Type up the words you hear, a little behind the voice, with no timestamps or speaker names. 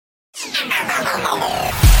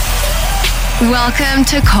Welcome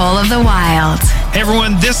to Call of the Wild. Hey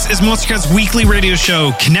everyone, this is Monstercat's weekly radio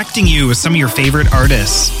show, connecting you with some of your favorite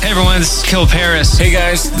artists. Hey everyone, this is Kill Paris. Hey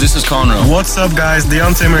guys, this is Conroe. What's up guys,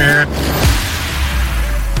 Dion Timmer here.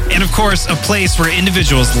 And of course, a place where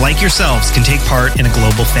individuals like yourselves can take part in a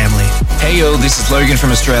global family. Hey yo, this is Logan from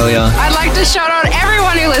Australia. I'd like to shout out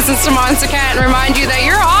everyone who listens to Monstercat and remind you that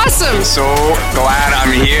you're awesome. So glad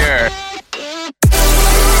I'm here.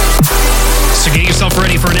 So get yourself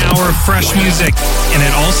ready for an hour of fresh music, and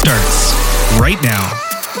it all starts right now.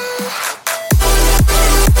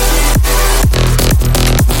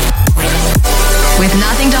 With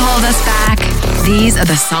nothing to hold us back, these are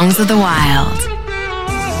the songs of the wild.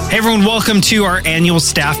 Hey everyone, welcome to our annual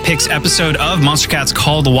Staff Picks episode of Monstercat's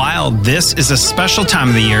Call of the Wild. This is a special time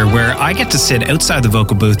of the year where I get to sit outside the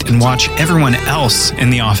vocal booth and watch everyone else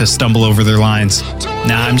in the office stumble over their lines.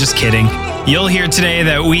 Nah, I'm just kidding. You'll hear today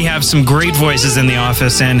that we have some great voices in the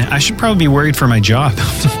office, and I should probably be worried for my job.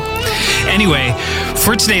 Anyway,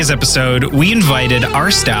 for today's episode, we invited our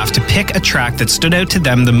staff to pick a track that stood out to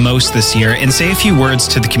them the most this year and say a few words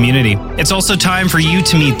to the community. It's also time for you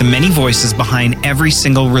to meet the many voices behind every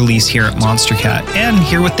single release here at Monstercat and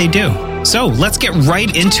hear what they do. So let's get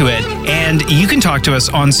right into it, and you can talk to us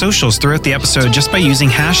on socials throughout the episode just by using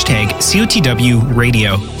hashtag COTW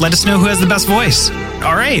Radio. Let us know who has the best voice.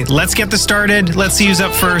 All right, let's get this started. Let's see who's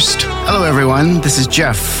up first. Hello everyone, this is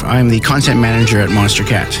Jeff. I'm the content manager at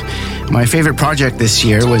Monstercat. My favorite project this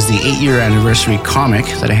year was the 8-year anniversary comic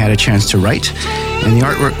that I had a chance to write, and the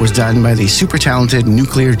artwork was done by the super talented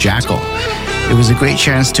Nuclear Jackal. It was a great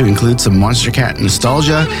chance to include some Monstercat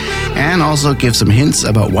nostalgia and also give some hints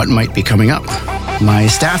about what might be coming up. My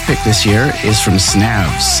staff pick this year is from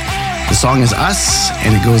Snavs. The song is Us,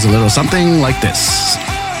 and it goes a little something like this.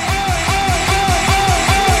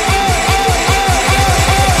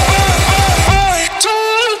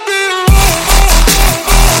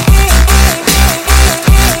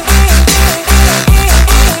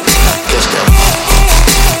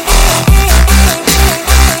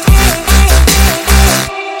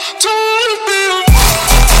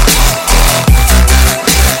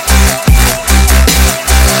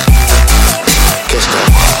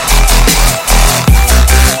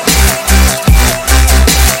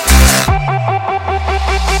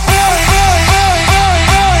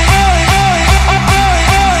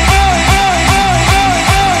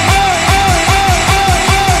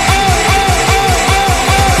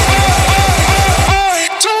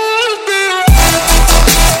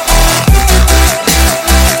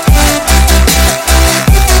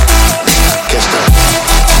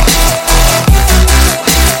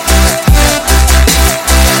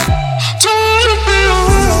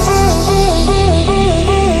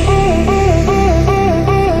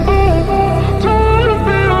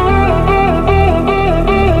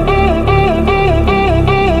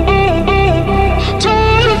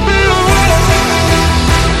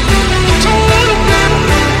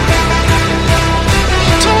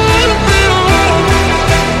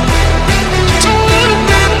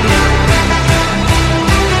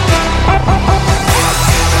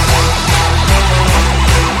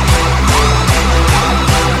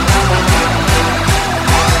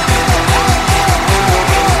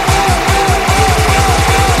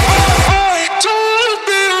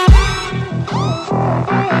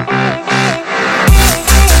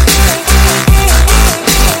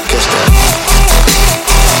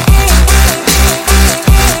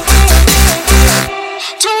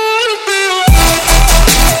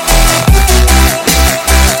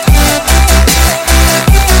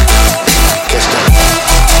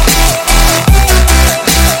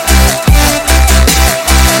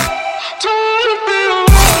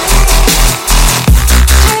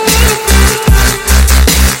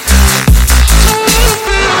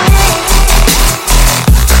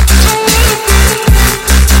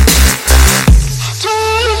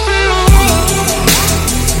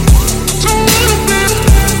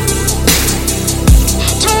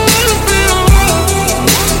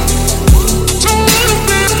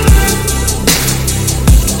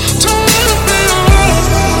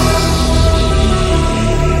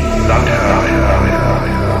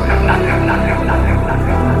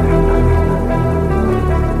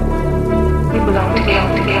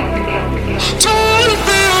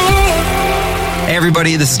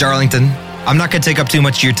 everybody, this is Darlington. I'm not going to take up too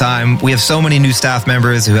much of your time. We have so many new staff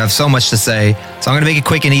members who have so much to say, so I'm going to make it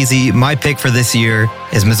quick and easy. My pick for this year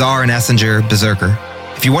is Mazar and Essinger, Berserker.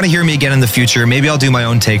 If you want to hear me again in the future, maybe I'll do my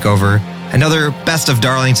own takeover. Another Best of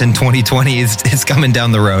Darlington 2020 is coming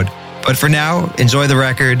down the road. But for now, enjoy the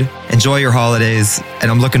record, enjoy your holidays, and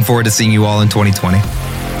I'm looking forward to seeing you all in 2020.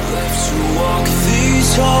 walk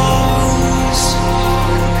these halls,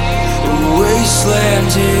 a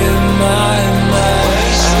wasteland in my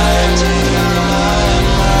mind.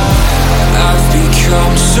 I've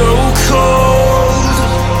become so cold,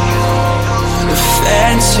 a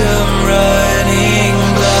phantom running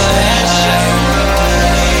blind.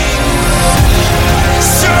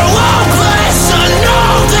 So hopeless, I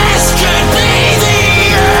know this could be the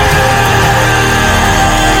end.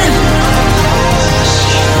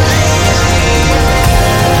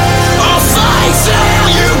 I'll fight till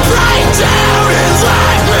you break down and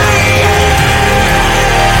let me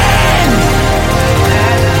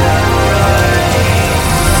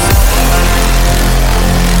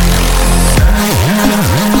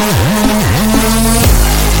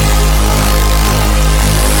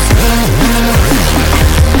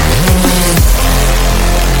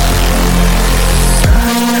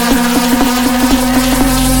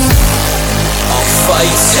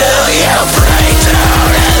fight till you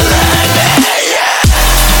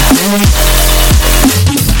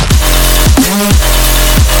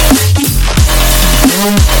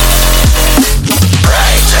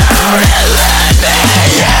break down and let me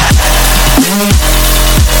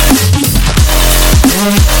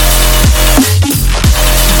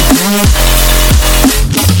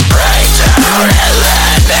break down and let me break down and let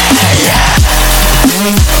me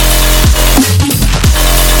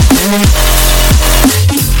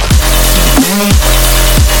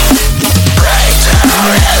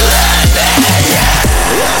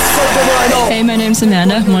Hey, my name's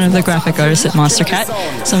Amanda. I'm one of the graphic artists at Monstercat.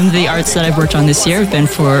 Some of the arts that I've worked on this year have been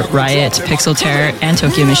for Riot, Pixel Terror, and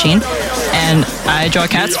Tokyo Machine. And I draw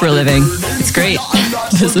cats for a living. It's great.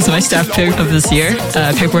 This is my staff pick of this year.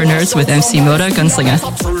 Paperboard Nerds with MC Moda Gunslinger.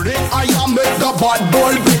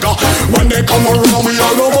 When they come around, we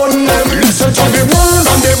all go on them. Listen to the word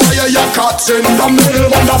and they fire your cats in the middle.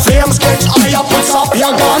 When the flames get higher, puts up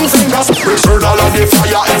your gun fingers. Return all of the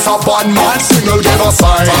fire, it's a bad man single, give a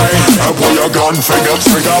sign. And pull your gun finger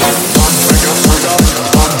trigger. Gun finger trigger.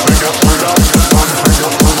 Gun finger trigger. Gun finger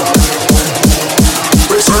trigger.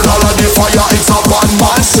 Return all of the fire, it's a bad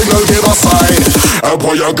man single, give a sign. And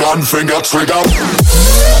pull your gun finger trigger.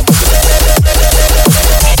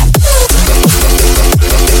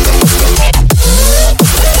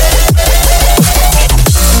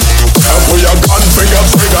 Pull your gun finger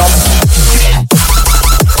trigger.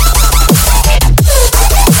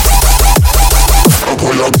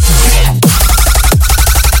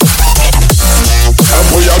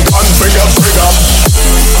 Pull your gun finger trigger.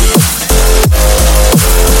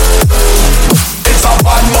 It's a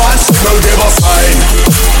bad man signal, give a sign.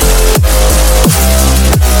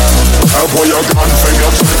 Pull your gun finger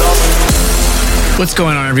trigger. What's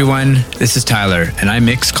going on, everyone? This is Tyler, and I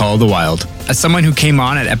mix Call of the Wild. As someone who came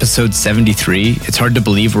on at episode 73, it's hard to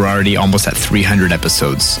believe we're already almost at 300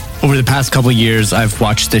 episodes. Over the past couple years, I've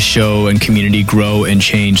watched the show and community grow and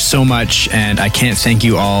change so much, and I can't thank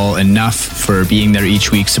you all enough for being there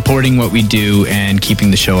each week, supporting what we do and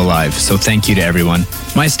keeping the show alive. So thank you to everyone.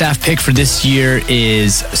 My staff pick for this year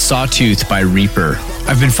is Sawtooth by Reaper.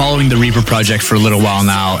 I've been following the Reaper project for a little while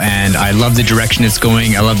now, and I love the direction it's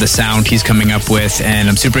going. I love the sound he's coming up with, and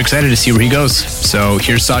I'm super excited to see where he goes. So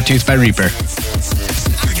here's Sawtooth by Reaper.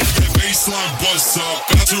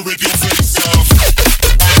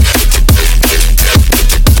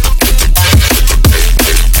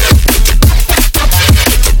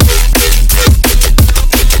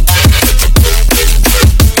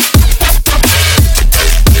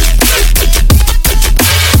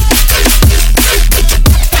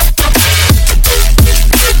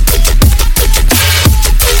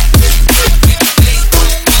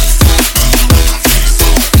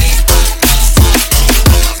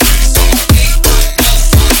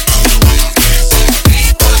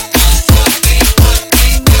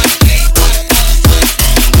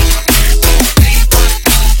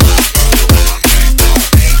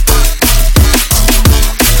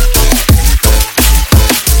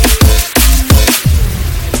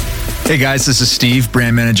 Hey guys, this is Steve,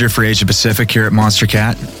 brand manager for Asia Pacific here at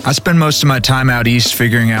Monstercat. I spend most of my time out east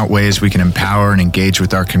figuring out ways we can empower and engage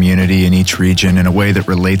with our community in each region in a way that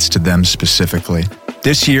relates to them specifically.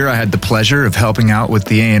 This year, I had the pleasure of helping out with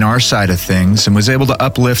the A&R side of things and was able to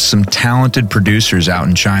uplift some talented producers out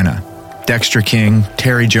in China. Dexter King,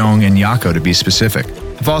 Terry Jong, and Yako to be specific.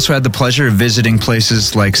 I've also had the pleasure of visiting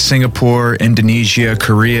places like Singapore, Indonesia,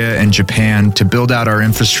 Korea, and Japan to build out our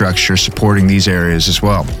infrastructure supporting these areas as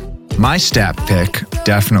well. My stat pick,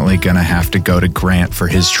 definitely gonna have to go to Grant for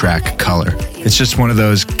his track Color. It's just one of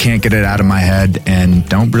those can't get it out of my head and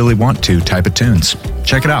don't really want to type of tunes.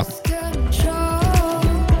 Check it out.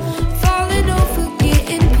 Falling over,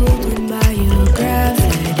 getting pulled in by you.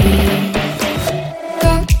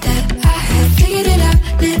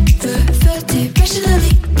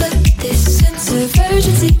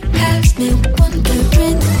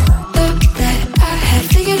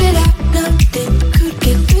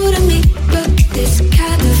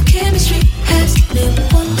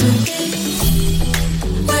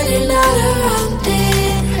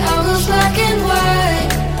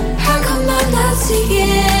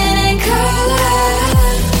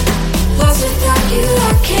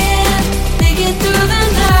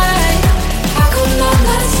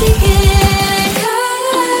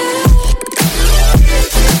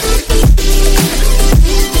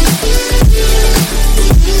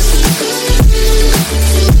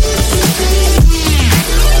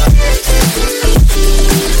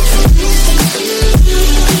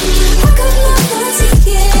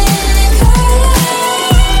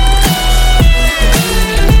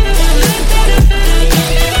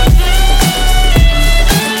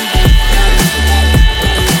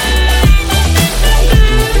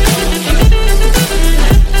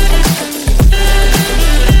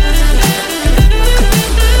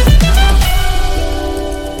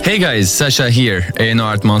 guys, Sasha here,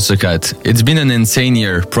 A&R at Monstercat. It's been an insane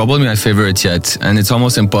year, probably my favorite yet, and it's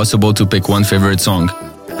almost impossible to pick one favorite song.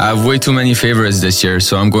 I have way too many favorites this year,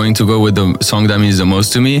 so I'm going to go with the song that means the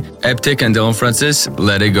most to me, Eptic and Dylan Francis,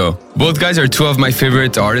 Let It Go. Both guys are two of my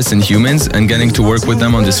favorite artists and humans, and getting to work with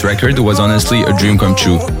them on this record was honestly a dream come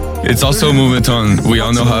true. It's also a movement on, we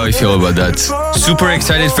all know how I feel about that. Super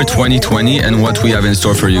excited for 2020 and what we have in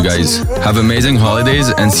store for you guys. Have amazing holidays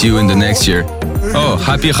and see you in the next year. Oh,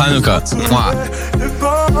 happy Hanukkah. Mwah.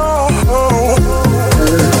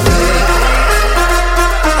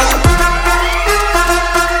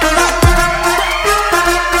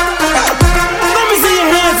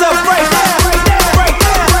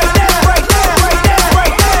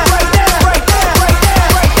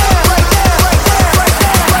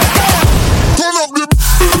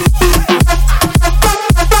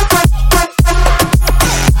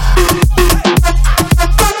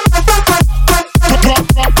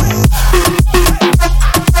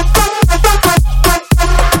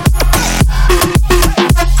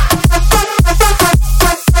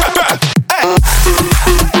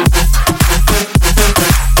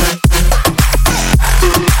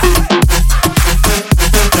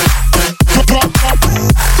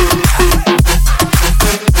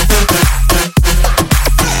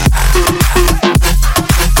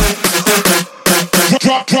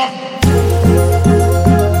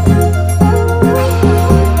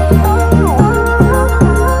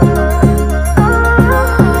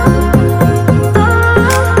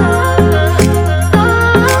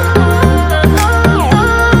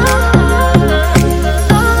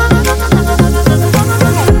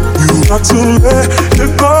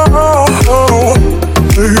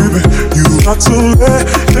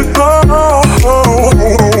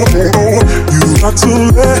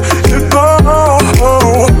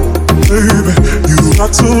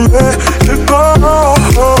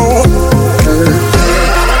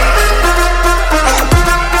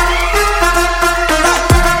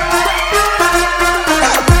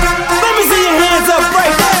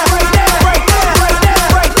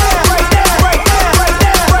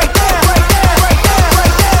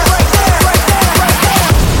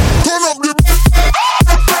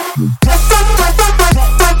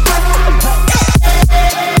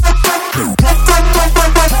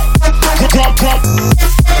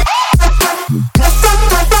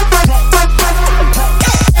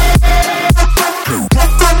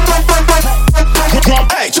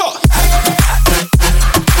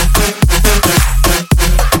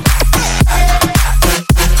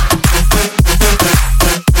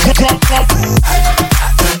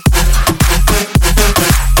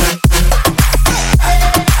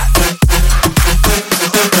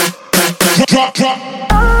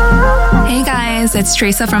 It's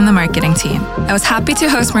Teresa from the marketing team. I was happy to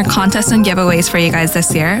host more contests and giveaways for you guys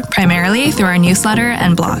this year, primarily through our newsletter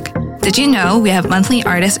and blog. Did you know we have monthly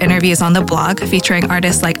artist interviews on the blog featuring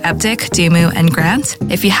artists like Eptic, Dimu, and Grant?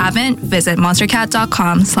 If you haven't, visit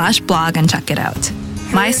monstercat.com/blog and check it out.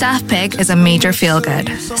 My staff pick is a major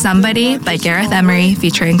feel-good, Somebody by Gareth Emery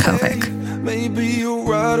featuring Kovic. Maybe you'll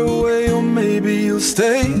ride away or maybe you'll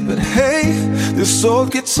stay. But hey, this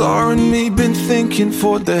old guitar and me been thinking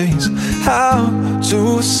for days how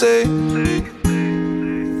to say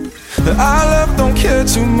that our love don't care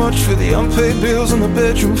too much for the unpaid bills on the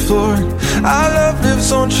bedroom floor. Our love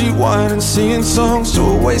lives on cheap wine and singing songs to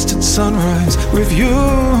a wasted sunrise. With you,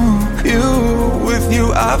 with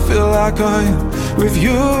you I feel like I am. With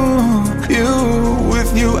you,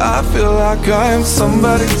 with you I feel like I am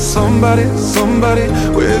somebody, somebody, somebody.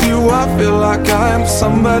 With you I feel like I am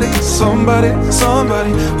somebody, somebody,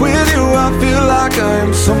 somebody. With you I feel like I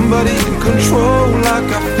am somebody in control,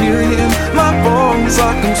 like I feel it in my bones,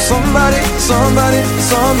 like I'm somebody, somebody,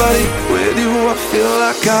 somebody. With you I feel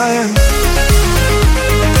like I am.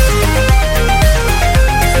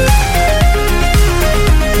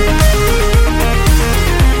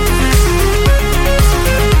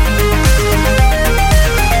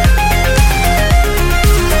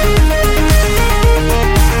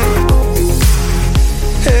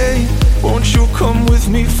 Come with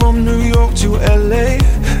me from New York to LA.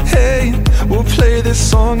 Hey, we'll play this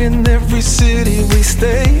song in every city we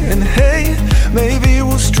stay. And hey, maybe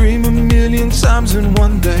we'll stream 1,000,000 times in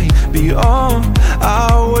one day. Be on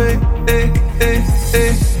our way. Hey, hey,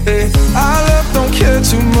 hey, hey. Our love don't care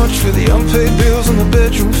too much for the unpaid bills on the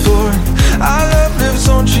bedroom floor. Our love lives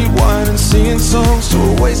on cheap wine and singing songs to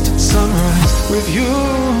a wasted sunrise. With you,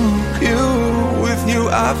 with you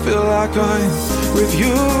I feel like I am. With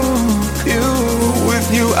you, with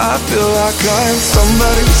you I feel like I am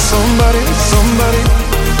somebody, somebody, somebody.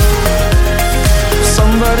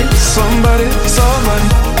 Somebody, somebody,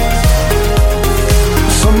 somebody.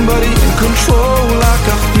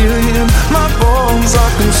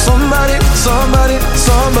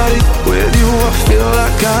 With you I feel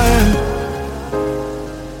like I am.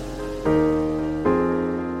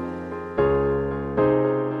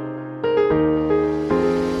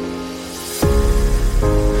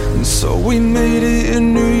 And so we made it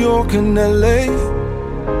in New York and LA,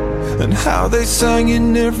 and how they sang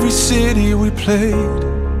in every city we played.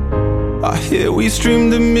 I hear we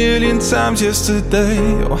streamed 1,000,000 times yesterday.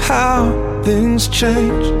 Oh, how things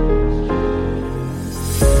change,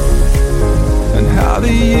 and how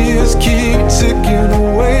the years keep ticking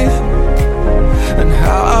away, and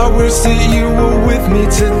how I wish that you were with me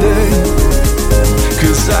today.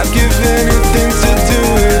 'Cause I'd give anything to do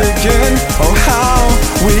it again. Oh, how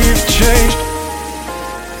we've changed.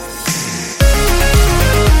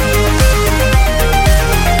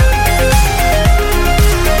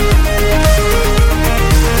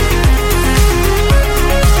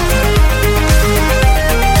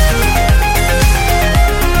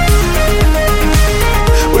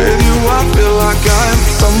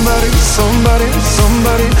 Somebody, somebody,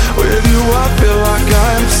 somebody. With you I feel like I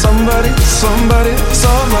am somebody, somebody,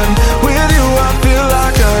 somebody. With you I feel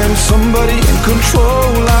like I am somebody in control,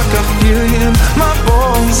 like I feel you in my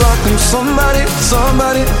bones, like I'm somebody,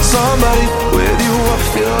 somebody, somebody. With you I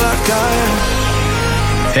feel like I am.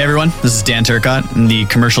 Hey everyone, this is Dan Turcotte. I'm the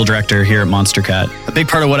commercial director here at Monster Cat. A big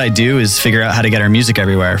part of what I do is figure out how to get our music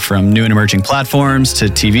everywhere, from new and emerging platforms to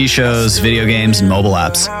TV shows, video games, and mobile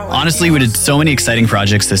apps. Honestly, we did so many exciting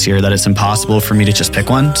projects this year that it's impossible for me to just pick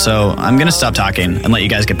one, so I'm going to stop talking and let you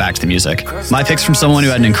guys get back to the music. My pick's from someone who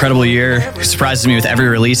had an incredible year, who surprises me with every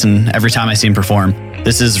release and every time I see him perform.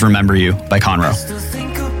 This is Remember You by Conroe.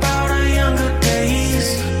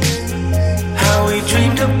 How we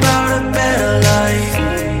dreamed about a better life,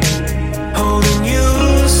 holding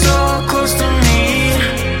you so close to me,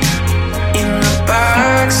 in the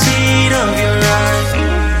backseat of your ride.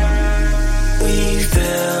 We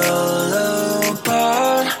fell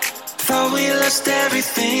apart, thought we lost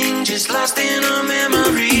everything, just lost in our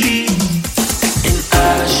memory. And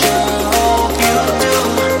I sure hope you do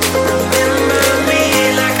remember me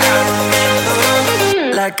like I remember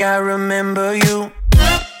you. Like I remember you.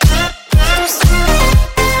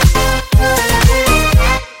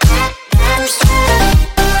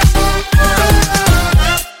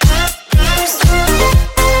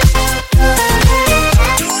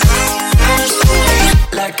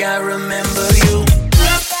 Like I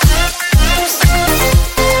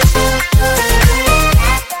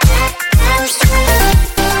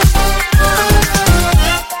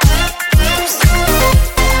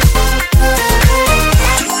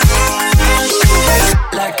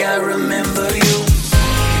remember you.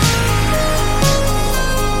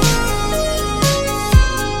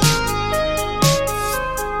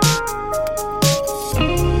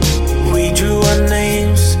 We drew our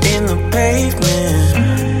names in the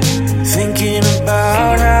pavement, thinking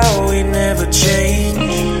about how we never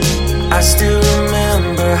change. I still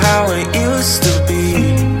remember how it used to be.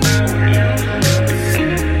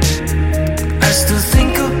 I still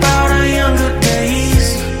think about our younger days,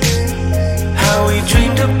 how we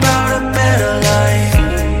dreamed about a better life,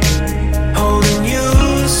 holding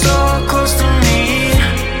you so close to me,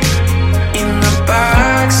 in the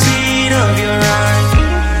backseat of your ride.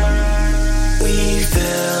 We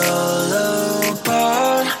fell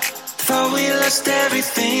apart, thought we lost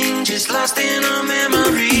everything, just lost in our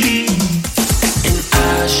memory. And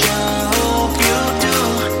I sure hope you do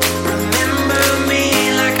remember me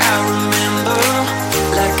like I remember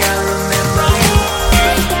you.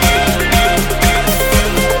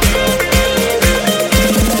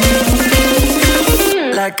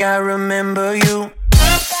 Like I remember you.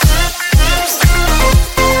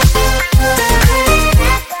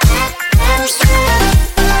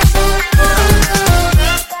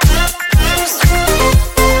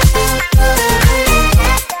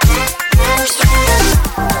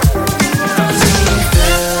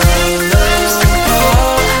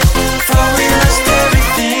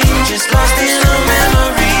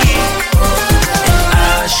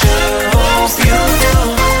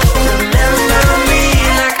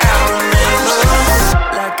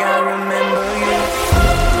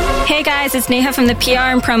 It's Neha from the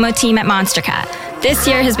PR and promo team at Monster Cat. This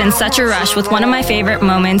year has been such a rush, with one of my favorite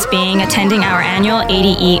moments being attending our annual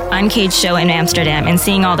 80E Uncaged show in Amsterdam and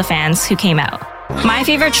seeing all the fans who came out. My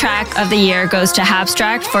favorite track of the year goes to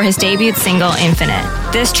Habstract for his debut single, Infinite.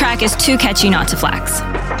 This track is too catchy not to flex.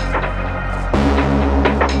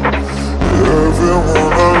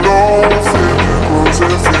 Everyone alone, feeling close, it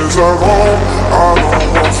feels like home. I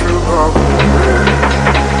don't want you now.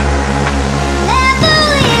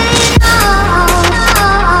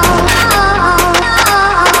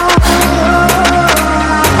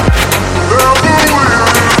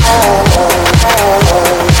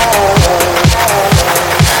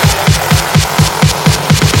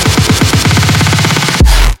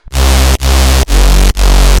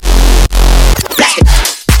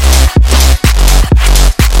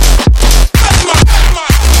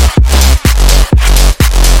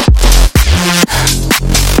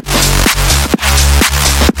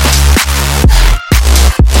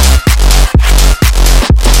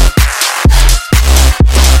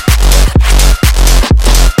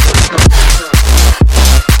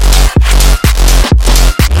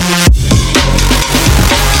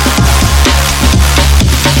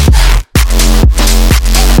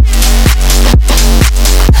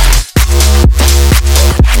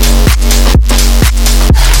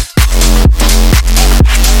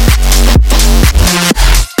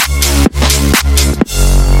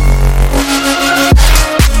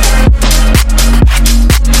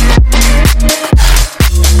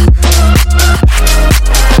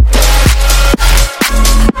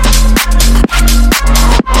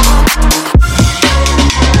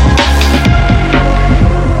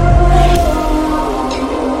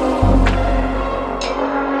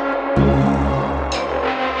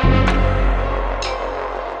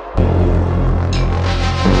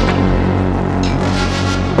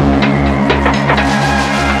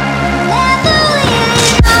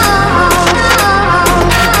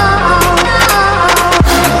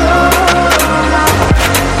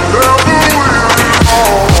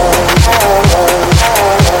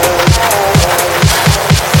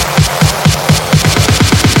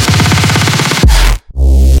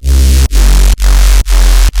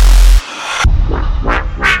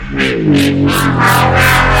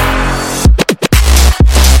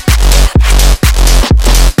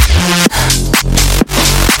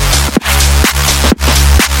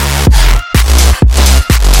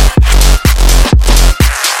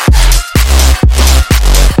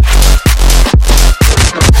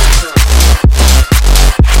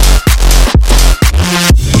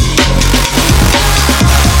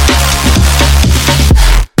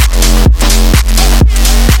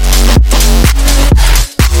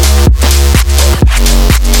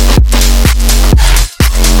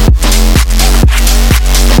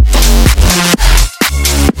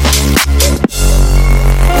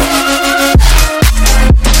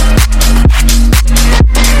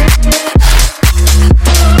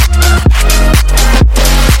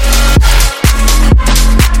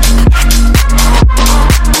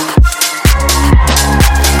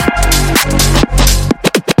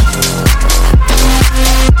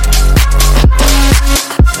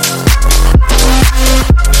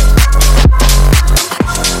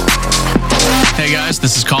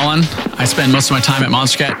 everyone. I spend most of my time at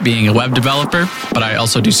Monstercat being a web developer, but I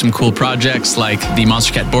also do some cool projects like the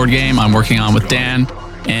Monstercat board game I'm working on with Dan,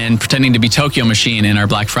 and pretending to be Tokyo Machine in our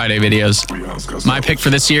Black Friday videos. My pick for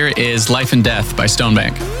this year is Life and Death by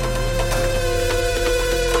Stonebank.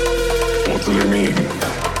 What do they mean?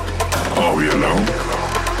 Are we alone?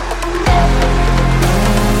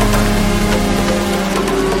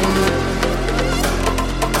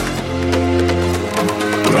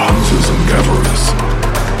 The hunters and gatherers.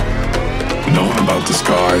 Knowing about the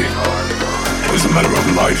sky is a matter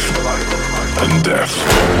of life and death.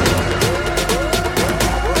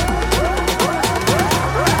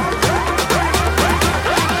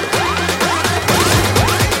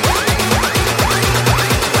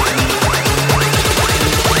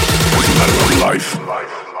 Life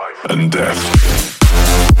and death.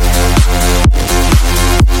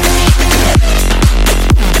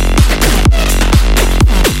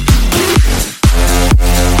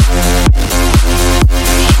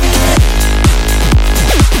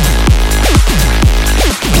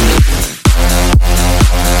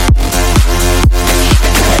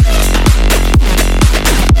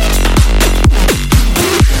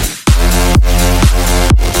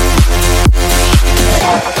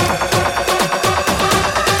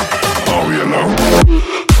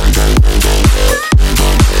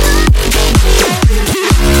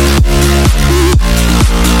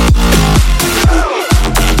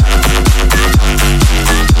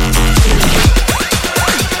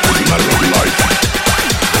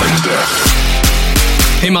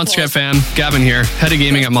 Hey Monstercat fan, Gavin here, head of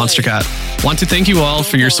gaming at Monstercat. Want to thank you all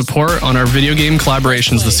for your support on our video game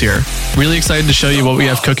collaborations this year. Really excited to show you what we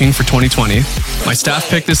have cooking for 2020. My staff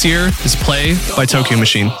pick this year is Play by Tokyo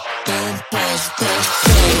Machine.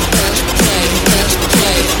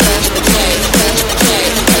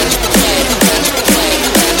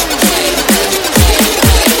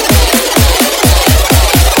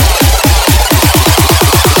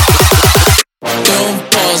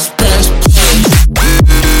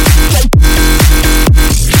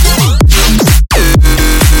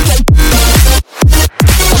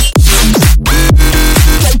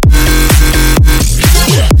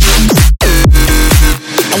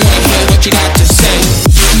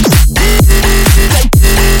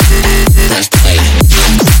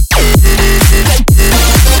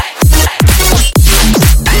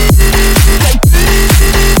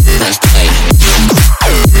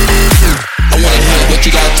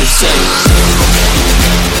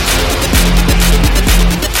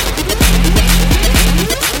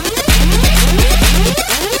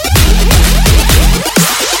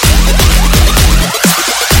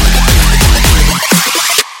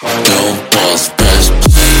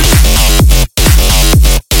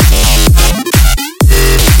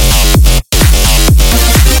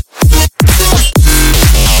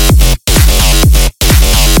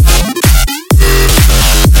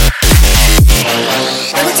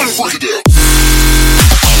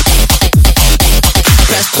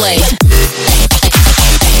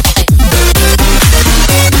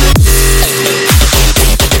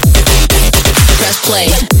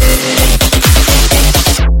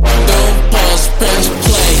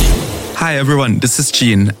 Hi everyone, this is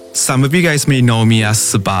Gene. Some of you guys may know me as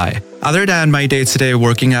Sabai. Other than my day-to-day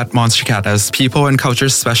working at Monstercat as people and culture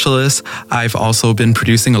specialist, I've also been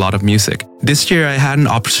producing a lot of music. This year I had an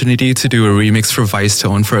opportunity to do a remix for Vice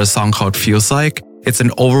Tone for a song called Feels Like. It's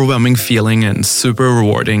an overwhelming feeling and super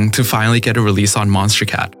rewarding to finally get a release on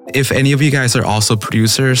Monstercat. If any of you guys are also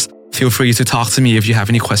producers, feel free to talk to me if you have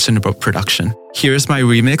any question about production. Here's my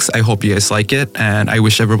remix, I hope you guys like it, and I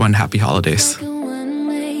wish everyone happy holidays.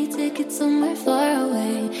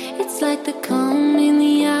 Like the calm in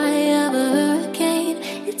the eye of a hurricane.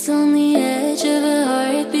 It's on the edge of a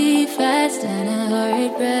heartbeat, fast and a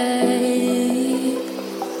heartbreak.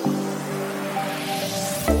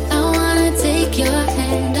 I wanna take your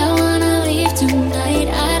hand, I wanna leave tonight.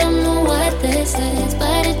 I don't know what this is,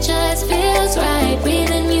 but it just feels right.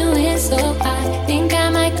 Breathing you in so high, think I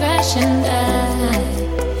might crash and die.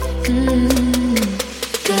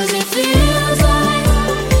 'Cause it feels like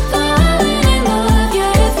falling in love,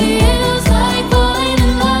 yeah, it feels like falling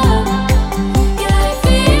in love. Yeah, it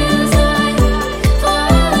feels like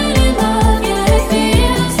falling in love. Yeah, it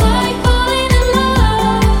feels like falling in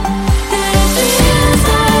love. And it feels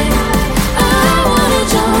like I wanna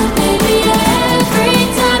jump, baby, every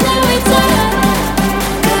time that we touch.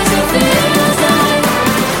 'Cause it feels like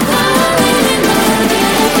falling in love.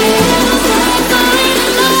 Yeah, it feels like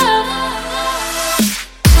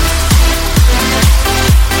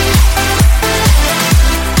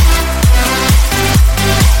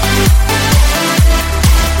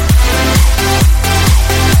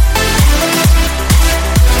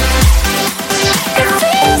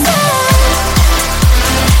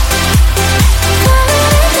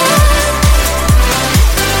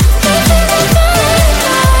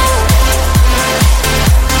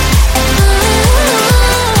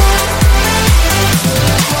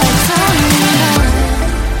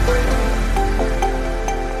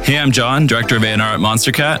I'm John, Director of A&R at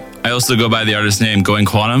Monster Cat. I also go by the artist name Going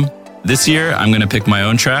Quantum. This year, I'm going to pick my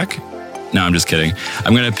own track. No, I'm just kidding.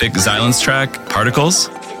 I'm going to pick Xylan's track, Particles.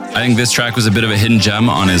 I think this track was a bit of a hidden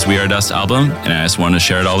gem on his We Are Dust album, and I just wanted to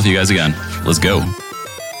share it all with you guys again. Let's go.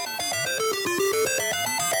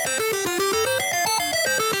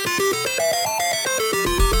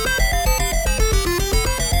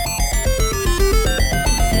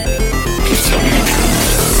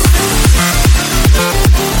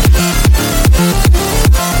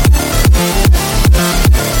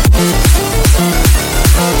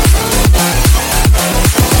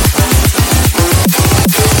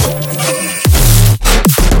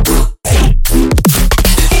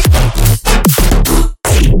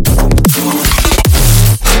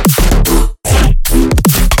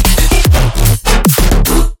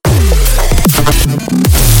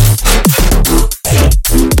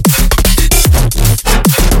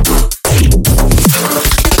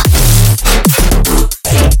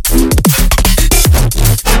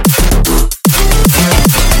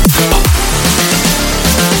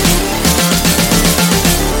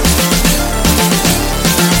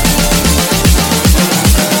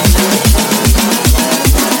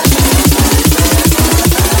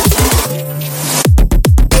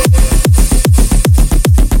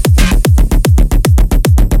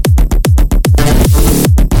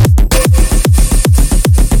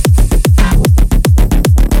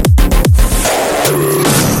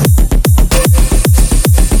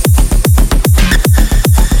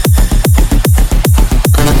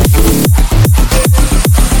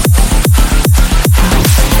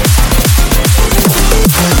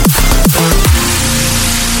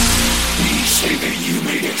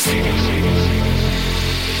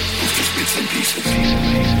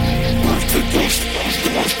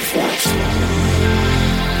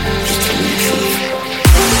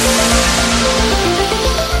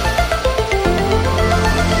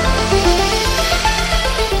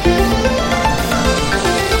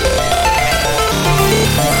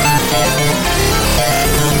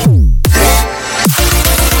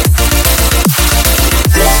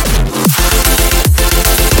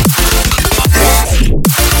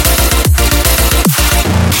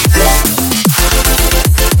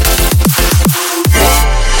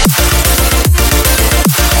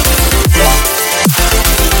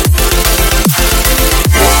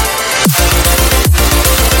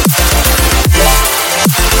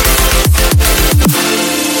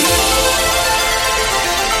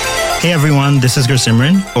 Hey everyone, this is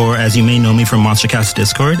Gersimran, or as you may know me from Monster Cat's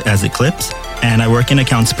Discord as Eclipse, and I work in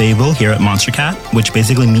accounts payable here at Monster Cat, which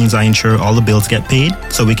basically means I ensure all the bills get paid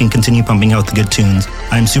so we can continue pumping out the good tunes.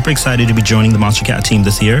 I'm super excited to be joining the Monster Cat team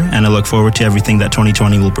this year, and I look forward to everything that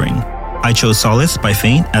 2020 will bring. I chose Solace by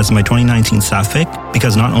Faint as my 2019 staff pick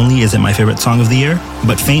because not only is it my favorite song of the year,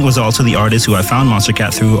 but Faint was also the artist who I found Monster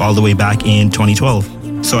Cat through all the way back in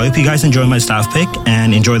 2012. So I hope you guys enjoy my staff pick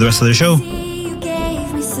and enjoy the rest of the show.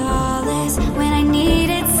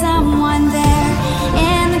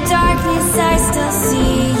 I still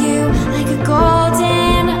see you like a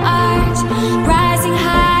golden arch, rising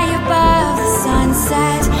high above the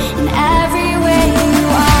sunset, and everywhere you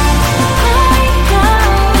are, I know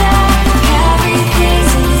that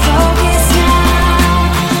everything's in focus now.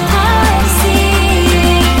 I'm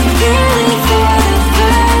seeing clearly for the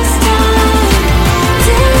first time.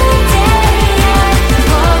 Today I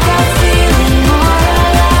woke up feeling more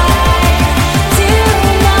alive. Tomorrow everything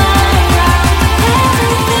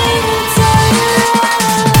will turn around.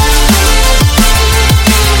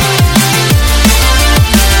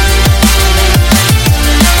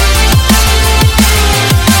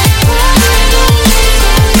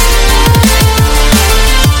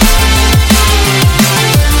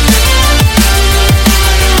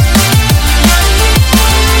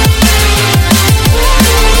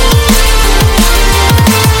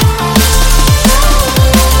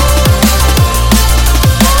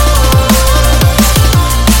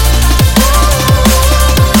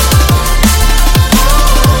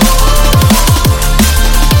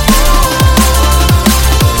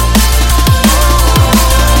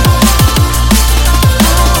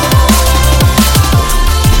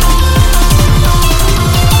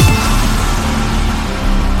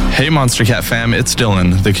 Hey Monster Cat fam, it's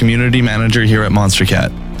Dylan, the community manager here at Monster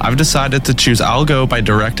Cat. I've decided to choose I'll Go by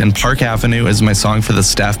Direct and Park Avenue as my song for the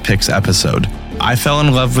Staff Picks episode. I fell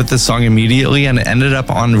in love with this song immediately and it ended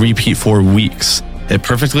up on repeat for weeks. It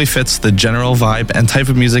perfectly fits the general vibe and type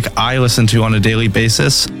of music I listen to on a daily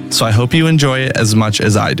basis, so I hope you enjoy it as much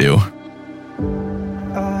as I do.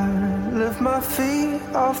 Lift my feet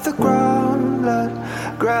off the ground,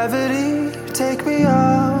 let gravity take me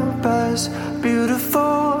up as beautiful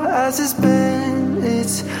as it's been,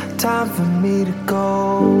 it's time for me to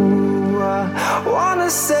go. I wanna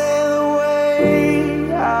sail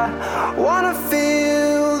away, I wanna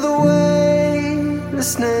feel the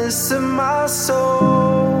weightlessness of my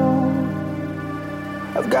soul.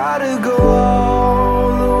 I've gotta go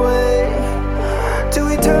all the way to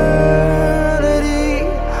eternity.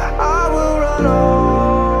 I will run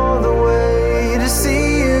all the way to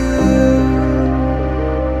see you.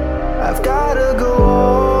 I've gotta go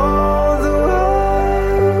all the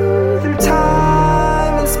way through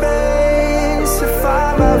time and space if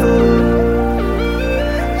I'm ever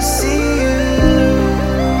to see you.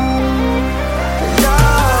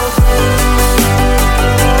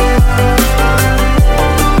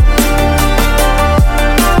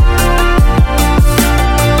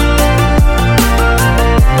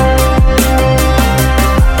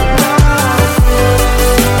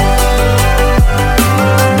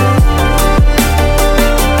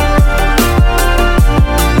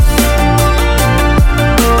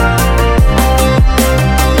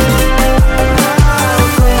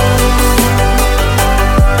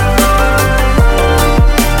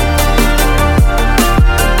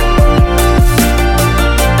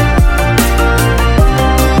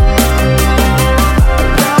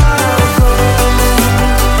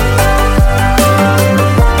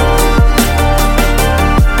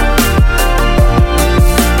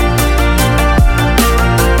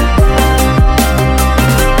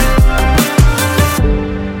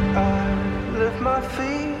 And lift my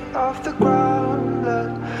feet off the ground, let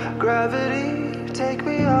gravity take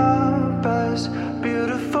me up. As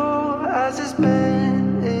beautiful as it's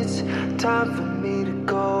been, it's time for me to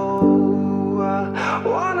go. I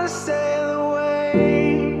wanna sail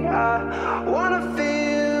away, I wanna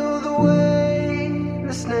feel the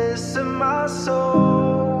weightlessness of my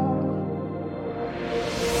soul.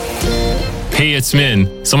 Hey, it's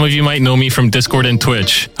Min. Some of you might know me from Discord and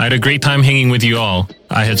Twitch. I had a great time hanging with you all.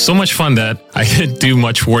 I had so much fun that I didn't do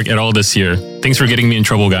much work at all this year. Thanks for getting me in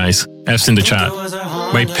trouble, guys. F's in the chat.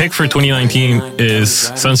 My pick for 2019 is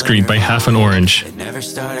Sunscreen by Half an Orange. Never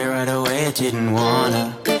started right away, it didn't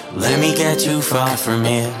wanna let me get too far from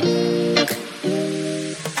here.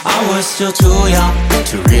 I was still too young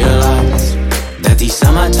to realize that these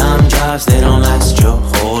summertime drives, they don't last your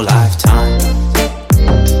whole lifetime.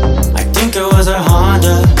 I think it was a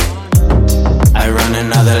Honda. I run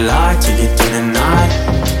another light to get through the night.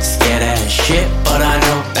 Scared as shit, but I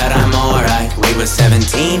know that I'm alright. We were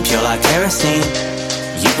 17, pure like kerosene.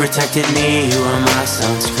 You protected me, you were my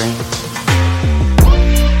sunscreen.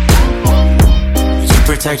 You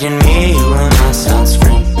protected me, you were my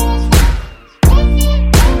sunscreen.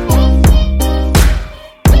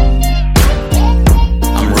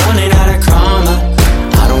 I'm running out of karma.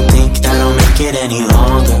 I don't think that I'll make it any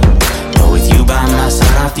longer. But with you by my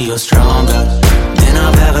side, I feel stronger than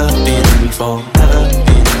I've ever been before. Ever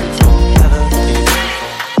been before, ever been before.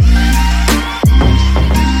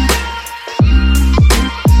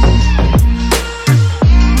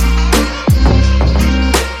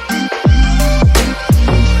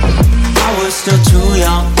 Still too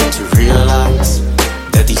young to realize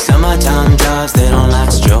that these summertime drives, they don't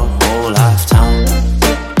last your whole lifetime.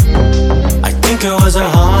 I think it was a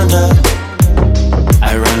Honda.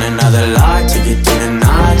 I run another light to get through the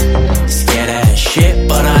night. Scared as shit,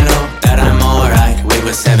 but I know that I'm alright. We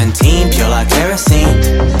were 17, pure like kerosene.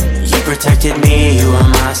 You protected me, you were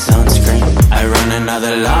my sunscreen. I run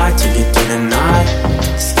another light to get through the night.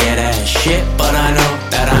 Scared as shit, but I know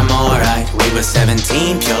that I'm alright. We were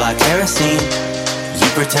 17, pure like kerosene. You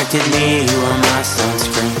protected me, you were my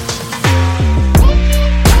sunscreen.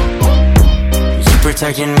 You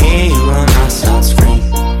protected me, you were my sunscreen.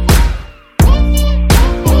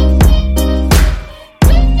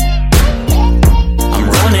 I'm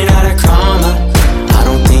running out of karma. I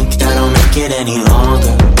don't think that I'll make it any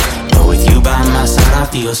longer. But with you by my side, I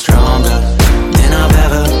feel stronger than I've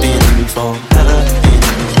ever been before. Ever been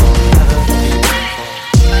before, ever been before.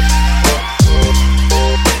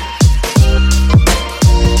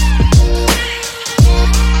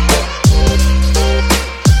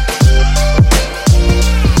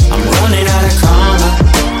 I'm running out of karma.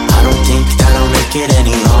 I don't think that I'll make it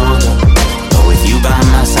any longer. But with you by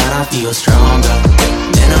my side, I feel stronger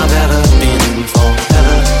than I've ever been before.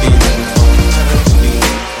 Ever been before, ever been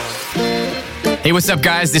before. Hey, what's up,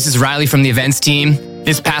 guys? This is Riley from the events team.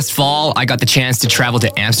 This past fall, I got the chance to travel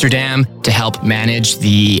to Amsterdam to help manage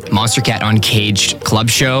the Monstercat Uncaged club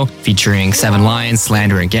show featuring Seven Lions,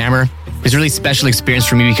 Slander, and Gammer. It was a really special experience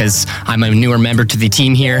for me because I'm a newer member to the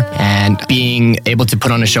team here, and being able to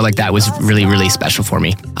put on a show like that was really, really special for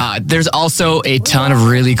me. There's also a ton of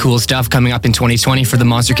really cool stuff coming up in 2020 for the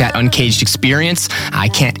Monstercat Uncaged experience. I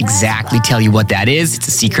can't exactly tell you what that is. It's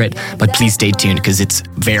a secret, but please stay tuned because it's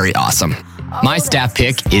very awesome. My staff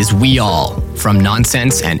pick is We All from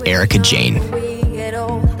Nonsense and Erica Jane. Get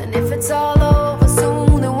old, and if it's all over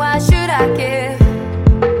soon, then why should I care?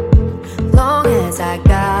 Long as I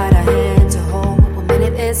got a hand to hold, 1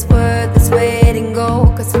 minute is worth this waiting go.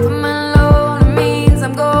 Cause if I'm alone, it means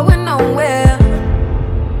I'm going nowhere.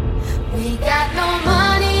 We got no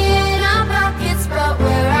money in our pockets, but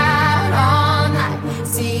we're out all night.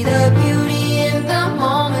 See the beauty in the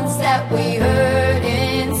moments that we hurt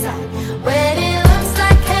inside. When it looks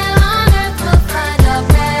like hell on earth, we'll find a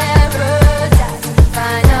paradise.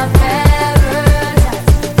 Find a paradise.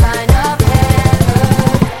 Find a paradise.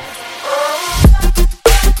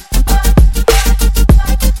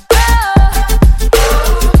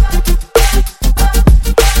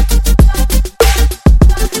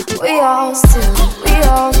 We all steal, we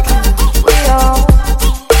all kill, we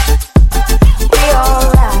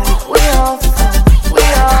all lie, we all fall,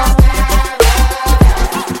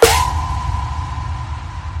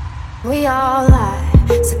 we all lie.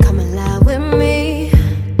 So come and lie with me,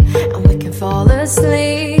 and we can fall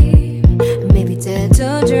asleep, and maybe dare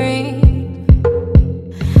to dream.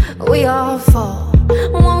 We all fall,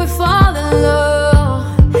 and when we fall in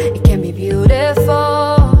love, it can be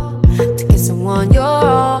beautiful to give someone your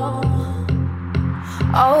all.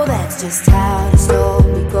 Oh, that's just how the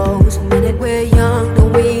story goes. 1 minute we're young,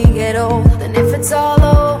 then we get old. And if it's all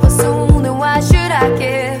over soon, then why should I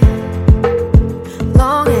care?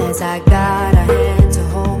 Long as I got a hand to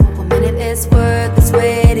hold, 1 minute is worth this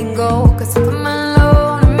waiting go. Cause if I'm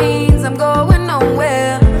alone, it means I'm going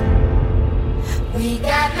nowhere. We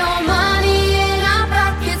got no money in our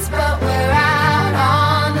pockets, but we're out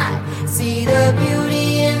all night. See the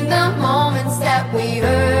beauty in the moments that we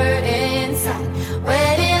hurt inside.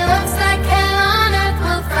 When it looks like hell on earth,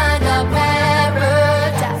 we'll find a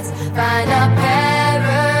paradise. Find a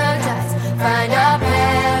paradise. Find a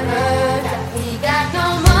paradise. We got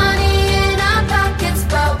no money in our pockets,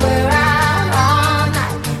 but we're out all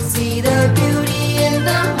night. See the beauty in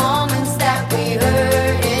the moments that we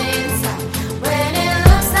hurt inside. When it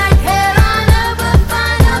looks like hell on earth, we'll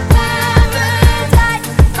find a paradise.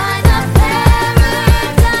 Find a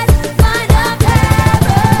paradise. Find a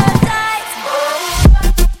paradise.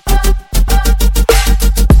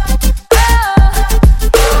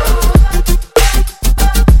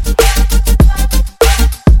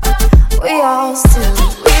 We all steal,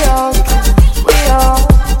 we all kill,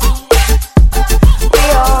 we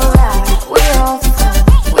all lie, we all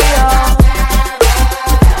fall,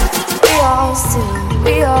 we all steal,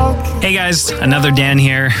 we all kill. Hey guys, another Dan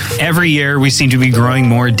here. Every year we seem to be growing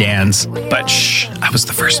more Dans, but shh, I was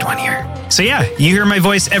the first one here. So yeah, you hear my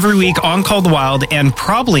voice every week on Call the Wild and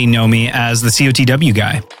probably know me as the COTW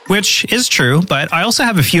guy, which is true, but I also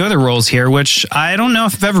have a few other roles here, which I don't know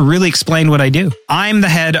if I've ever really explained what I do. I'm the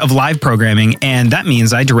head of live programming, and that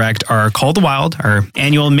means I direct our Call the Wild, our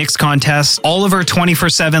annual mix contest, all of our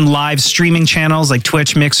 24/7 live streaming channels like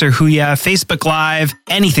Twitch, Mixer, Huya, Facebook Live,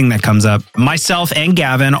 anything that comes up. Myself and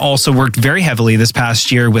Gavin also worked very heavily this past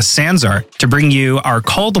year with Sanzar to bring you our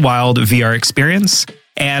Call the Wild VR experience.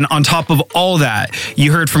 And on top of all that,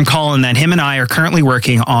 you heard from Colin that him and I are currently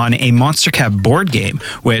working on a Monstercat board game,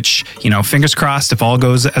 which, fingers crossed, if all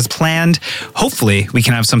goes as planned, hopefully we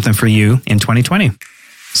can have something for you in 2020.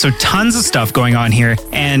 So tons of stuff going on here.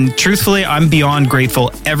 And truthfully, I'm beyond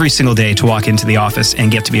grateful every single day to walk into the office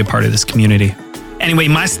and get to be a part of this community. Anyway,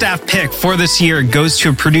 my staff pick for this year goes to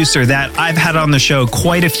a producer that I've had on the show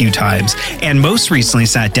quite a few times and most recently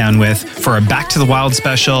sat down with for a Back to the Wild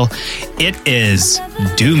special. It is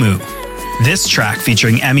Dumu. This track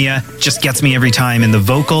featuring Emiya just gets me every time in the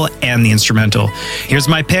vocal and the instrumental. Here's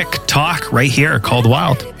my pick, Talk, right here, Call the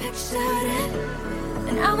Wild.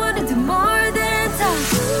 And I wanna do more than talk.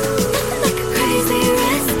 Like a crazy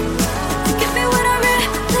race to give me what I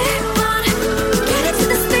really want. Get into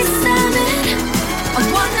the space I'm in. I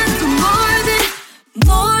wanna do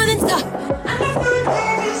more than talk. I don't really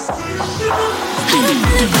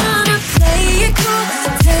wanna play it cool.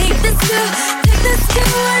 Take this to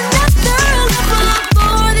another level.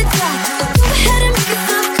 More than talk. Go ahead and make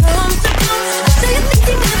yourself comfortable. I say you think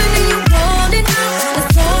you never and you want it now. As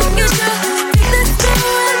long as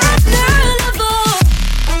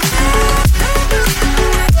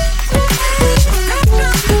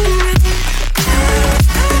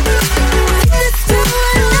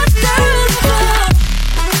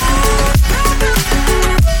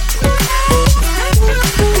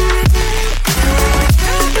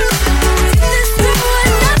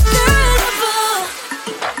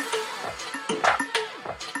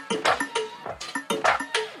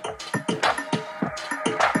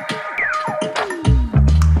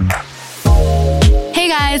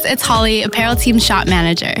it's Holly, apparel team shop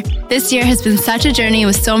manager. This year has been such a journey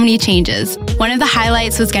with so many changes. One of the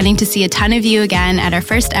highlights was getting to see a ton of you again at our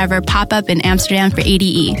first ever pop-up in Amsterdam for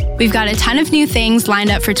ADE. We've got a ton of new things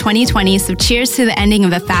lined up for 2020, so cheers to the ending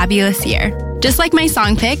of a fabulous year. Just like my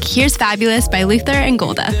song pick, here's Fabulous by Luther and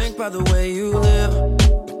Golda. Think by the way you live,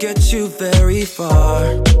 get you very far.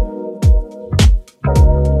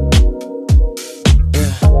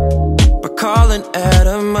 Yeah. By calling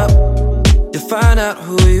Adam up, you'll find out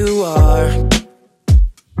who you are.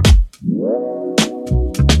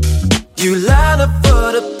 You line up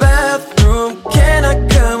for the bathroom, can I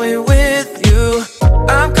come in with you?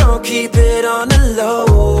 I'm gonna keep it on the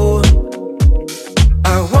low.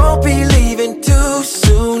 I won't be leaving too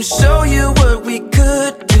soon, show you what we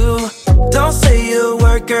could do. Don't say a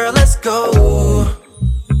word, girl, let's go.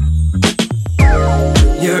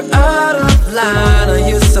 You're out of line, are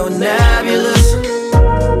you so nebulous?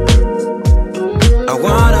 I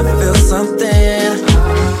wanna feel something,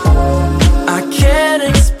 I can't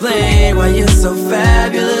explain why you're so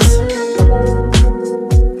fabulous.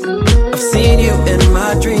 I've seen you in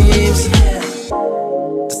my dreams,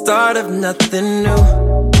 the start of nothing new.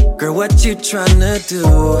 Girl, what you tryna do?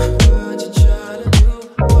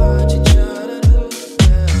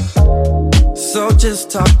 So just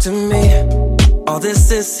talk to me, all this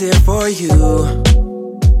is here for you.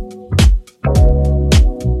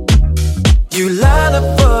 You line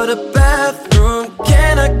up for the bathroom,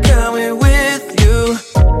 can I come in with you?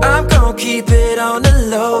 I'm gon' keep it on the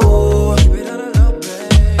low.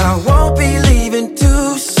 I won't be leaving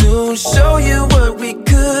too soon, show you what we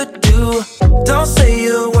could do. Don't say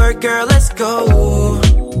a word, girl, let's go.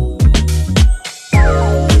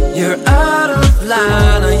 You're out of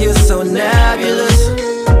line, are you so nebulous?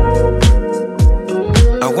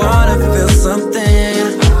 I wanna feel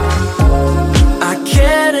something, I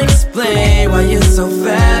can't explain why you're so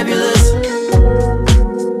fabulous.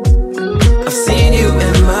 I've seen you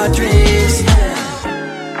in my dreams.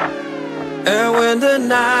 And when the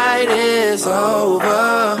night is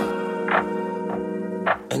over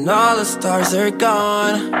and all the stars are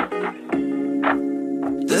gone,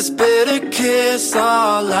 this bitter kiss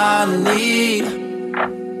all I need.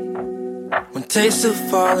 When tastes to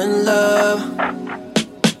fall in love.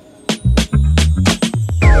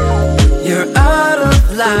 You're out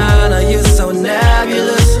of line, are you so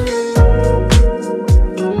nebulous?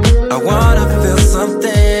 I wanna feel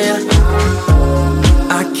something,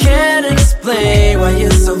 I can't explain why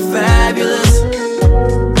you're so fabulous.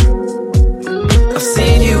 I've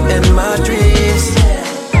seen you in my dreams.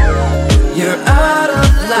 You're out of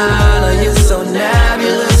line, are you so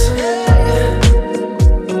nebulous?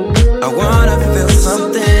 I wanna feel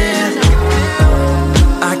something,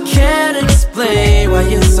 I can't explain why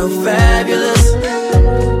you're so fabulous.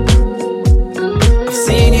 I've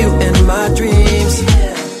seen you in my dreams.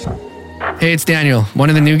 Hey, it's Daniel, one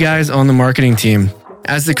of the new guys on the marketing team.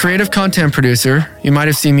 As the creative content producer, you might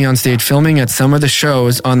have seen me on stage filming at some of the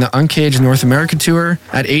shows on the Uncaged North America tour,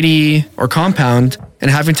 at ADE or Compound, and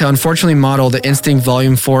having to unfortunately model the Instinct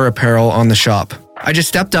Volume 4 apparel on the shop. I just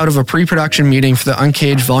stepped out of a pre-production meeting for the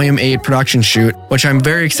Uncaged Volume 8 production shoot, which I'm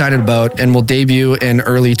very excited about and will debut in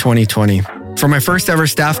early 2020. For my first ever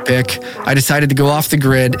staff pick, I decided to go off the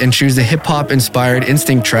grid and choose the hip-hop inspired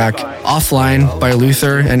Instinct track, Offline by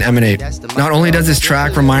Luther and Emanate. Not only does this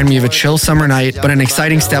track remind me of a chill summer night, but an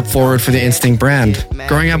exciting step forward for the Instinct brand.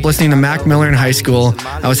 Growing up listening to Mac Miller in high school,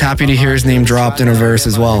 I was happy to hear his name dropped in a verse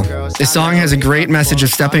as well. This song has a great message of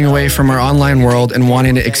stepping away from our online world and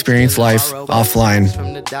wanting to experience life offline.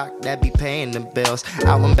 From the doc that be paying the bills,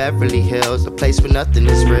 out in Beverly Hills, a place where nothing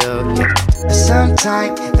is real.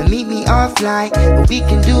 Sometime they meet me offline, but we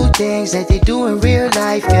can do things that they do in real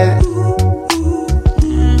life. Yeah.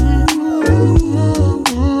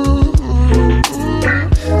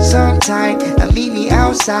 Sometime they meet me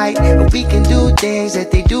outside, but we can do things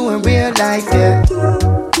that they do in real life. Yeah.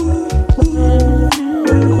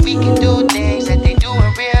 We can do things that they do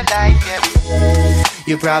in real life. Yeah.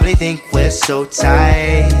 You probably think we're so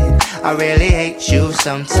tight, I really hate you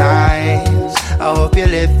sometimes. I hope you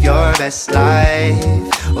live your best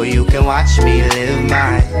life, or you can watch me live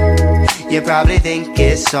mine. You probably think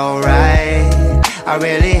it's alright, I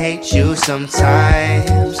really hate you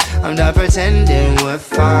sometimes. I'm not pretending we're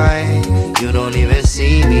fine, you don't even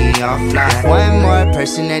see me offline. If one more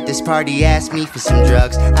person at this party asks me for some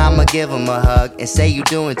drugs, I'ma give them a hug and say you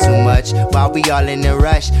doing too much. While we all in a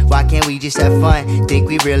rush, why can't we just have fun? Think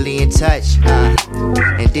we really in touch,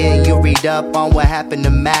 And then you read up on what happened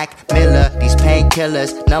to Mac Miller. These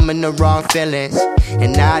painkillers numbing the wrong feelings.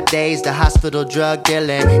 And nowadays the hospital drug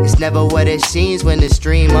dealing, it's never what it seems when it's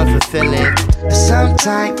dream unfulfilling.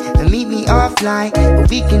 Sometime meet me offline,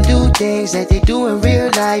 but we can do things that they do in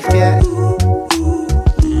real life, yeah.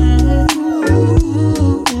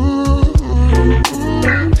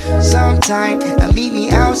 Sometime meet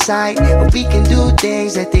me outside, but we can do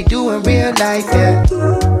things that they do in real life, yeah.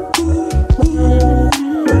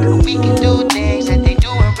 We can do things that they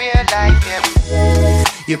do in real life, yeah.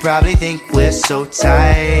 You probably think we're so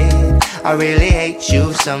tight. I really hate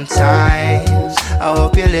you sometimes. I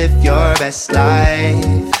hope you live your best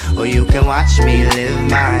life, or you can watch me live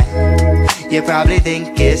mine. You probably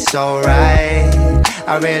think it's alright.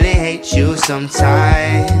 I really hate you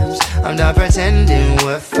sometimes. I'm not pretending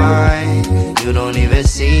we're fine. You don't even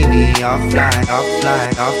see me offline,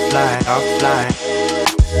 offline, offline, offline.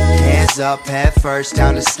 Hands up, head first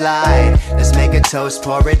down the slide. Let's make a toast,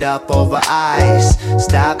 pour it up over ice.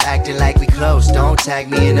 Stop acting like we close, don't tag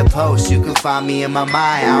me in the post. You can find me in my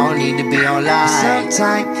mind, I don't need to be online.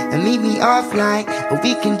 Sometime meet me offline, but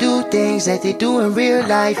we can do things that they do in real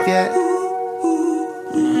life, yeah.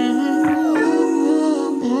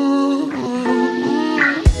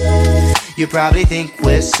 You probably think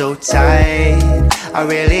we're so tight. I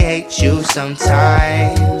really hate you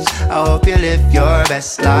sometimes. I hope you live your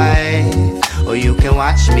best life, or you can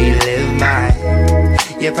watch me live mine.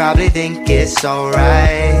 You probably think it's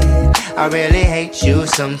alright. I really hate you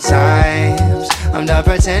sometimes. I'm not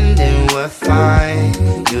pretending we're fine.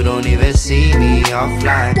 You don't even see me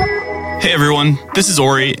offline. Hey everyone, this is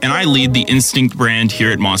Ori, and I lead the Instinct brand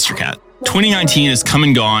here at Monstercat. 2019 has come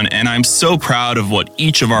and gone, and I'm so proud of what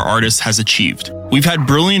each of our artists has achieved. We've had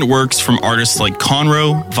brilliant works from artists like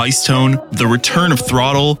Conroe, Vicetone, The Return of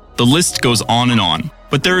Throttle, the list goes on and on.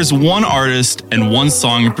 But there is one artist and one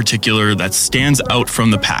song in particular that stands out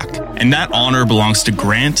from the pack, and that honor belongs to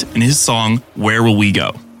Grant and his song, Where Will We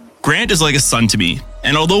Go? Grant is like a son to me,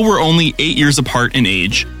 and although we're only 8 years apart in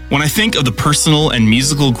age, when I think of the personal and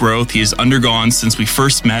musical growth he has undergone since we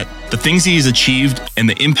first met, the things he has achieved, and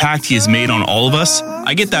the impact he has made on all of us,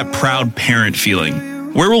 I get that proud parent feeling.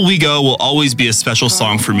 Where Will We Go will always be a special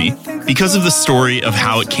song for me because of the story of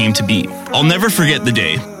how it came to be. I'll never forget the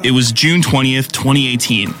day. It was June 20th,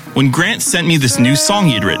 2018, when Grant sent me this new song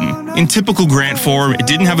he had written. In typical Grant form, it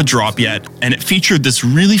didn't have a drop yet, and it featured this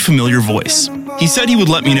really familiar voice. He said he would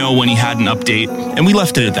let me know when he had an update, and we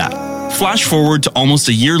left it at that. Flash forward to almost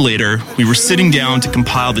a year later, we were sitting down to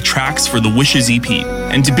compile the tracks for the Wishes EP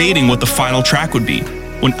and debating what the final track would be.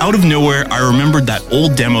 When out of nowhere, I remembered that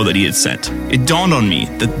old demo that he had sent. It dawned on me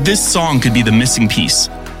that this song could be the missing piece.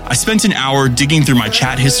 I spent an hour digging through my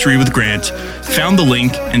chat history with Grant, found the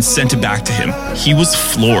link, and sent it back to him. He was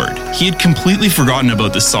floored. He had completely forgotten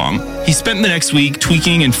about this song. He spent the next week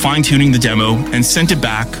tweaking and fine-tuning the demo and sent it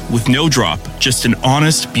back with no drop, just an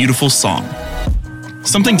honest, beautiful song.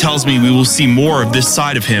 Something tells me we will see more of this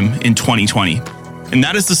side of him in 2020. And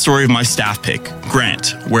that is the story of my staff pick,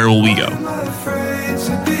 Grant, Where Will We Go?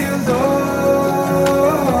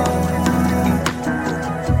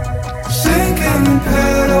 Sinking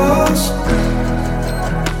petals,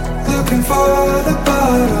 looking for the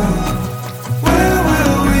bottom. Where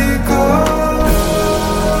will we go?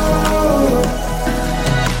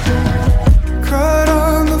 Cried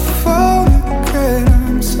on the phone, great,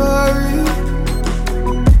 I'm sorry.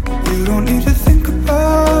 You don't need to think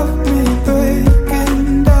about me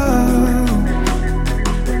breaking down.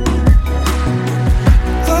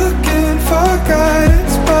 Looking for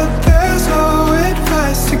guidance, but there's no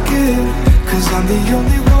advice to give. 'Cause I'm the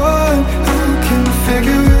only one who can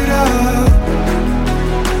figure it out.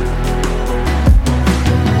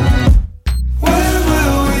 Where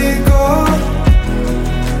will we go?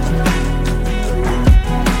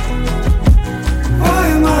 Why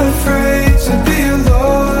am I afraid to be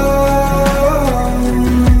alone?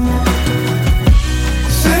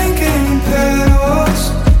 Sinking petals,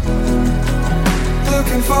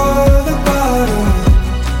 looking for the bottom.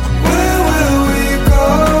 Where will we go?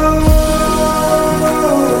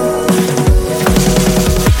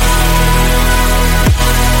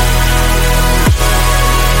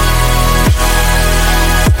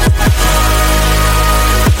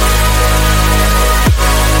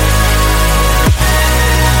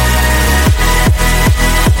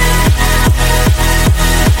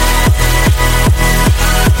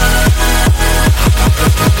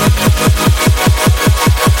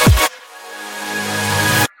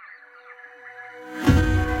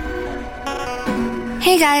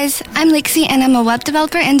 Hey guys, I'm Lixie and I'm a web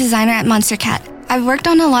developer and designer at Monstercat. I've worked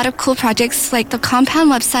on a lot of cool projects like the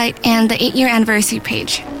Compound website and the 8-year anniversary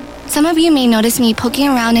page. Some of you may notice me poking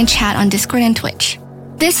around in chat on Discord and Twitch.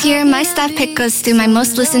 This year, my staff pick goes to my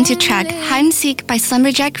most listened to track, Hide and Seek by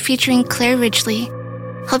Slumberjack featuring Claire Ridgely.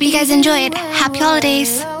 Hope you guys enjoy it. Happy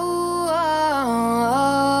holidays.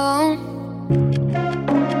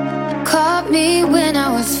 Caught me when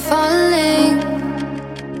I was falling.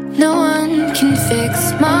 No one can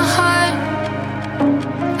fix my heart.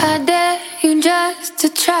 I dare you just to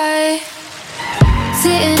try.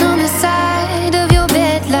 Sitting on the side of your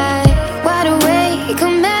bed like wide awake,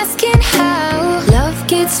 I'm asking how love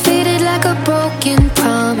gets faded like a broken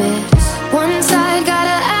promise. One side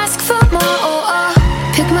gotta ask for more.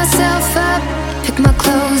 Pick myself up, pick my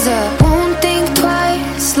clothes up. Won't think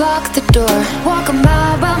twice, lock the door. Walk a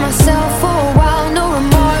mile by myself for a while, no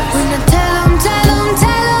remorse. When I tell 'em, tell 'em,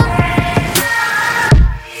 tell 'em,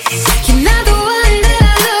 you're not the one that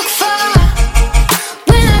I look for.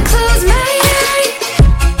 When I close my eyes,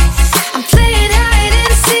 I'm playing hide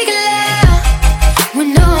and seek loud with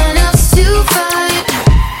no one else to find.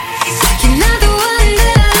 You're not the one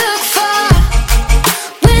that I look for.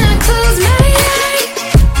 When I close my eyes,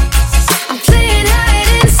 I'm playing hide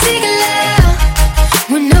and seek loud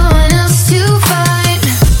with no one else to find.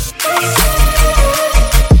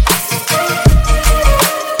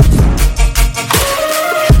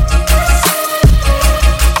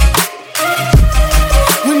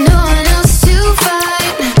 With no one else to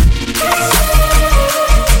find.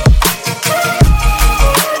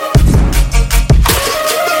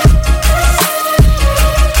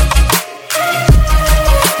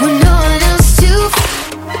 With no one else to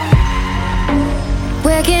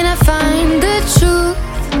Where can I find the truth?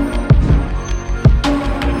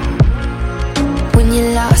 When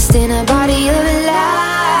you're lost in a body of light.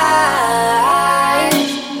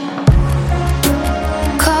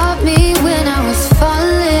 Caught me when I was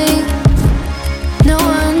falling. No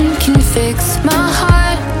one can fix my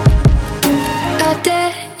heart. I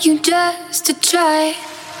dare you just to try.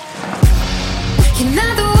 You're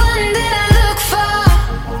not the one that I look for.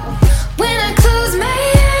 When I close my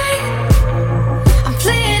eyes, I'm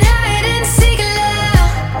playing hide and seek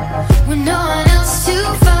loud with no one else to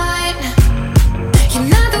find. You're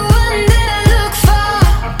not the one that I look for.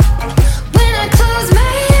 When I close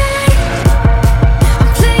my eyes,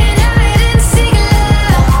 I'm playing hide and seek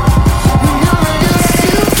loud with no one else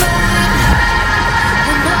to find.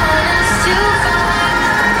 With no one else to find.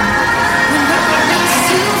 With no one else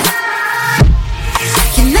to find.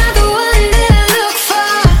 You're not the one that I look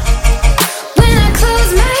for. When I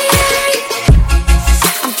close my eyes,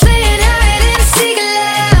 I'm playing hide and seek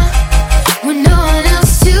loud with no one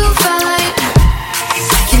else to find.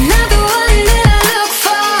 You're not the one that I look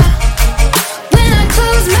for. When I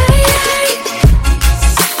close my eyes,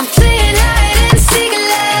 I'm playing hide and seek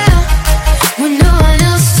loud with no one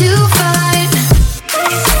else to find.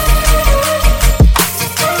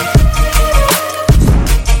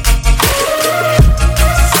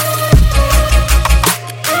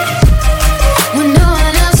 With no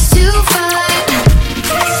one else to find.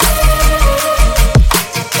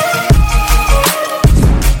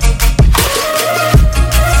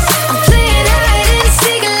 I'm playing hide and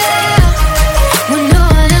seek loud with no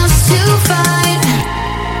one else to find.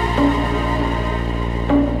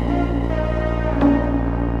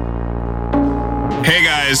 Hey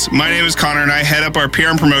guys, my name is Connor and I head up our PR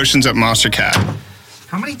and promotions at Monstercat.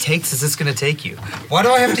 How many takes is this going to take you? Why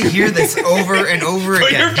do I have to hear this over and over Put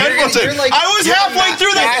again? your headphones in. I was halfway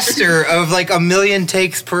through that. Master of like 1,000,000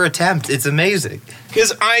 takes per attempt. It's amazing.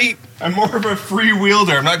 Because I'm more of a free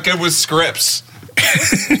wielder. I'm not good with scripts.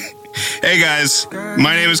 Hey guys,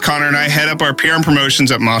 my name is Connor and I head up our PR and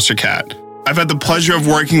promotions at Monstercat. I've had the pleasure of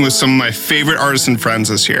working with some of my favorite artists and friends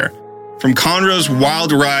this year. From Conroe's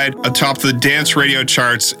wild ride atop the dance radio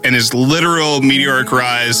charts and his literal meteoric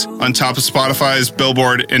rise on top of Spotify's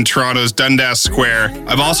Billboard in Toronto's Dundas Square,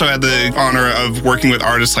 I've also had the honor of working with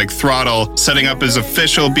artists like Throttle, setting up his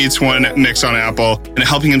official Beats One mix on Apple, and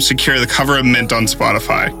helping him secure the cover of Mint on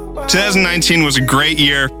Spotify. 2019 was a great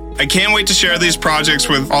year. I can't wait to share these projects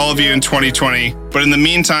with all of you in 2020, but in the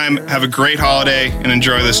meantime, have a great holiday and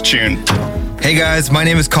enjoy this tune. Hey guys, my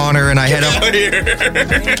name is Connor and I head up.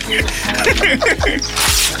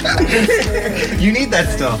 You need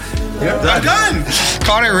that still. I'm done.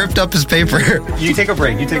 Connor ripped up his paper. You take a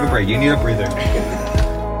break. You need a breather.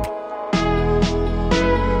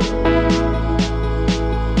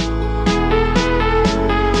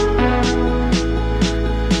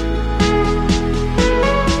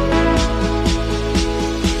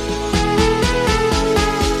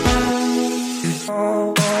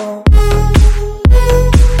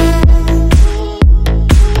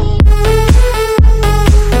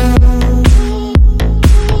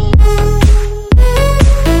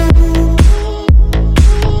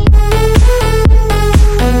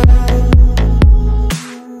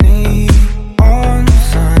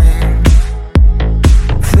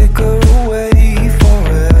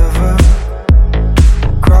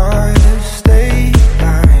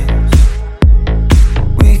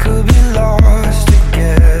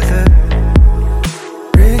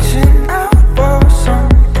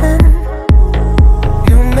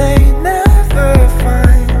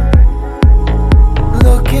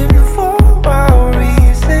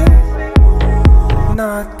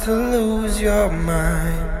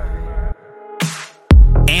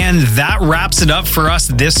 that wraps it up for us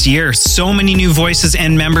this year. So many new voices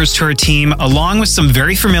and members to our team, along with some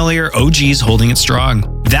very familiar OGs holding it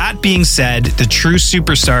strong. That being said, the true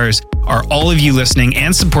superstars are all of you listening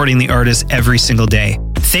and supporting the artists every single day.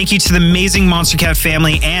 Thank you to the amazing Monstercat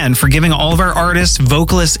family and for giving all of our artists,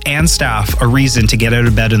 vocalists, and staff a reason to get out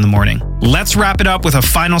of bed in the morning. Let's wrap it up with a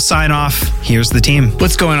final sign off. Here's the team.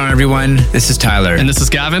 What's going on, everyone? This is Tyler. And this is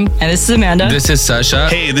Gavin. And this is Amanda. This is Sasha.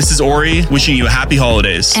 Hey, this is Ori, wishing you a happy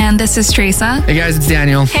holidays. And this is Teresa. Hey guys, it's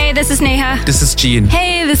Daniel. Hey, this is Neha. This is Gene.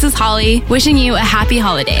 Hey, this is Holly, wishing you a happy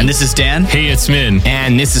holiday. And this is Dan. Hey, it's Min.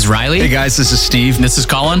 And this is Riley. Hey guys, this is Steve. And this is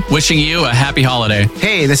Colin. Wishing you a happy holiday.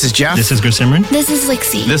 Hey, this is Jeff. This is Grissimran. This is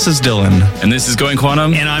Lixie. This is Dylan. And this is Going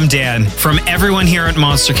Quantum. And I'm Dan. From everyone here at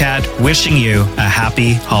Monstercat, wishing you a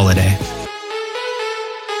happy holiday.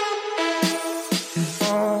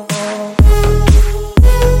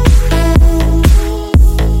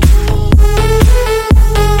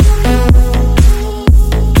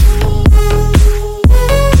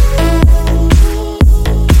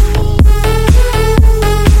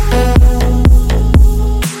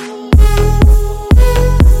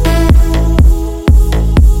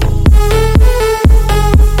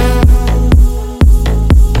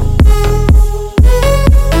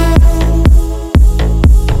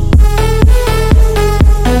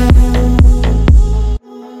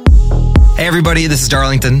 Everybody, this is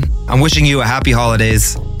Darlington. I'm wishing you a happy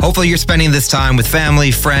holidays. Hopefully you're spending this time with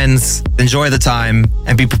family, friends. Enjoy the time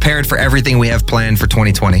and be prepared for everything we have planned for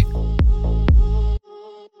 2020.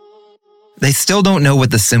 They still don't know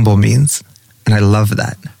what the symbol means, and I love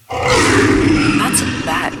that.